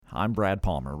I'm Brad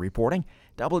Palmer reporting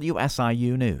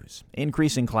WSIU News.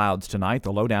 Increasing clouds tonight,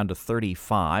 the low down to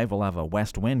 35. We'll have a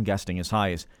west wind gusting as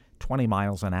high as 20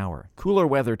 miles an hour. Cooler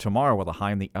weather tomorrow with a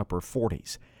high in the upper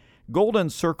 40s. Golden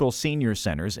Circle Senior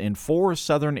Centers in 4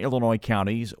 southern Illinois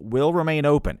counties will remain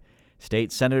open.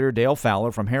 State Senator Dale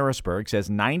Fowler from Harrisburg says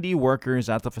 90 workers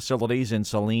at the facilities in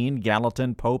Saline,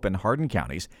 Gallatin, Pope, and Hardin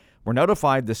counties were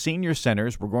notified the senior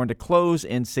centers were going to close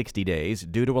in 60 days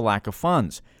due to a lack of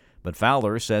funds. But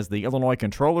Fowler says the Illinois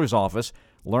Comptroller's Office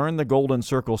learned the Golden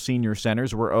Circle Senior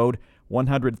Centers were owed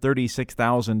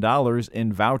 $136,000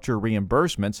 in voucher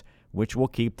reimbursements, which will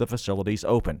keep the facilities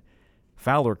open.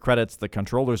 Fowler credits the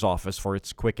Comptroller's Office for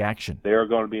its quick action. They are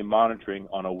going to be monitoring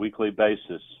on a weekly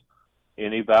basis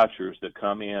any vouchers that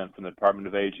come in from the Department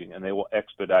of Aging, and they will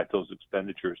expedite those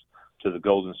expenditures to the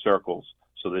Golden Circles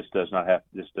so this does not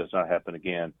happen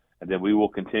again. And then we will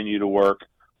continue to work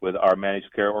with our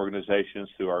managed care organizations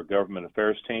through our government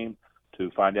affairs team to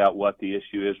find out what the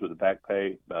issue is with the back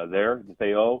pay there that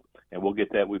they owe, and we'll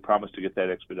get that. We promise to get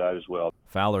that expedited as well.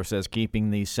 Fowler says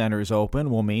keeping these centers open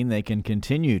will mean they can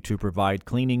continue to provide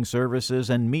cleaning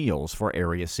services and meals for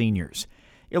area seniors.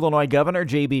 Illinois Governor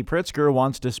J.B. Pritzker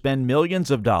wants to spend millions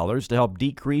of dollars to help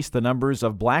decrease the numbers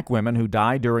of black women who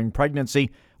die during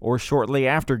pregnancy or shortly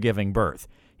after giving birth.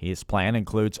 His plan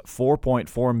includes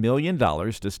 $4.4 million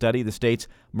to study the state's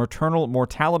maternal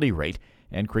mortality rate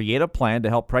and create a plan to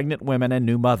help pregnant women and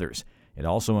new mothers. It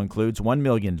also includes $1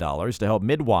 million to help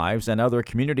midwives and other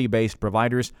community-based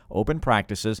providers open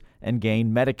practices and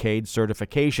gain Medicaid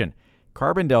certification.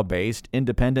 Carbondale-based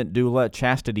independent doula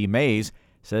Chastity Mays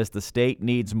says the state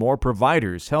needs more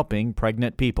providers helping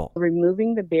pregnant people.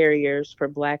 Removing the barriers for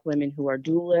Black women who are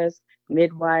doulas,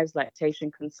 midwives,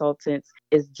 lactation consultants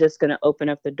is just going to open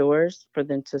up the doors for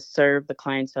them to serve the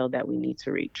clientele that we need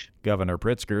to reach. Governor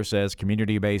Pritzker says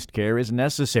community-based care is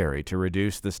necessary to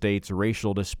reduce the state's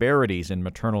racial disparities in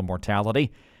maternal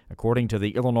mortality. According to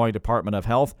the Illinois Department of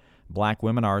Health, Black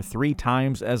women are 3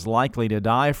 times as likely to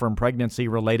die from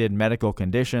pregnancy-related medical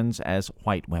conditions as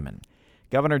white women.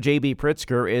 Governor J.B.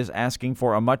 Pritzker is asking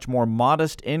for a much more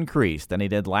modest increase than he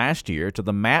did last year to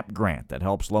the MAP grant that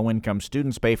helps low-income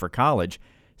students pay for college.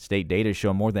 State data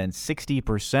show more than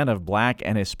 60% of Black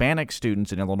and Hispanic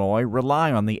students in Illinois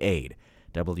rely on the aid.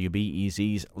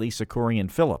 WBEZ's Lisa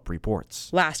Corian-Phillip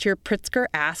reports. Last year, Pritzker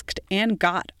asked and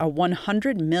got a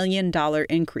 $100 million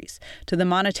increase to the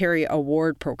Monetary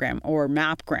Award Program, or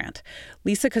MAP grant.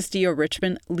 Lisa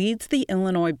Castillo-Richmond leads the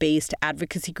Illinois-based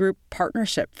advocacy group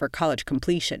Partnership for College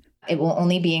Completion. It will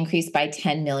only be increased by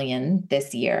 $10 million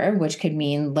this year, which could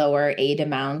mean lower aid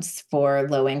amounts for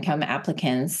low-income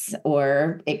applicants,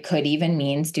 or it could even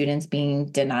mean students being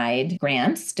denied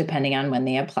grants, depending on when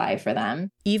they apply for them.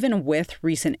 Even with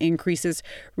recent increases,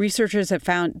 researchers have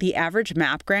found the average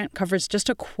MAP grant covers just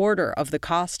a quarter of the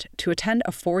cost to attend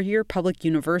a 4-year public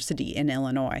university in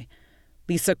Illinois.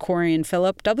 Lisa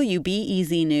Corian-Phillip,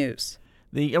 WBEZ News.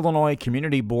 The Illinois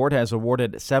Community Board has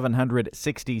awarded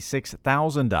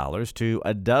 $766,000 to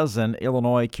a dozen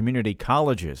Illinois community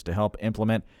colleges to help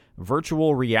implement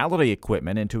virtual reality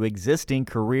equipment into existing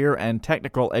career and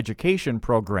technical education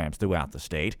programs throughout the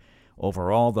state.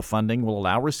 Overall, the funding will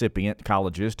allow recipient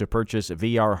colleges to purchase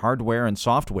VR hardware and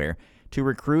software to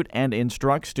recruit and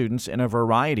instruct students in a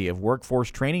variety of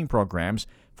workforce training programs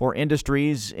for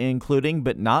industries including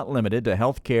but not limited to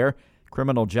healthcare,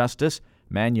 criminal justice,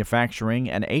 manufacturing,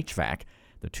 and HVAC.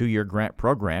 The 2-year grant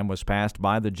program was passed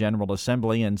by the General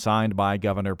Assembly and signed by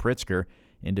Governor Pritzker.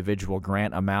 Individual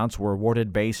grant amounts were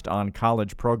awarded based on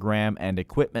college program and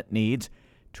equipment needs.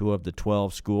 2 of the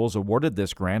 12 schools awarded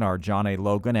this grant are John A.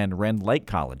 Logan and Rend Lake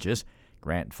colleges.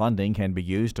 Grant funding can be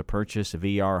used to purchase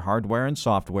VR hardware and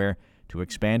software to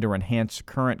expand or enhance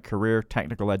current career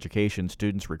technical education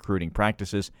students' recruiting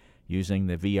practices using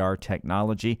the VR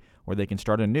technology, or they can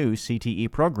start a new CTE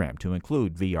program to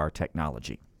include VR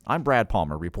technology. I'm Brad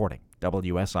Palmer reporting,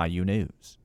 WSIU News.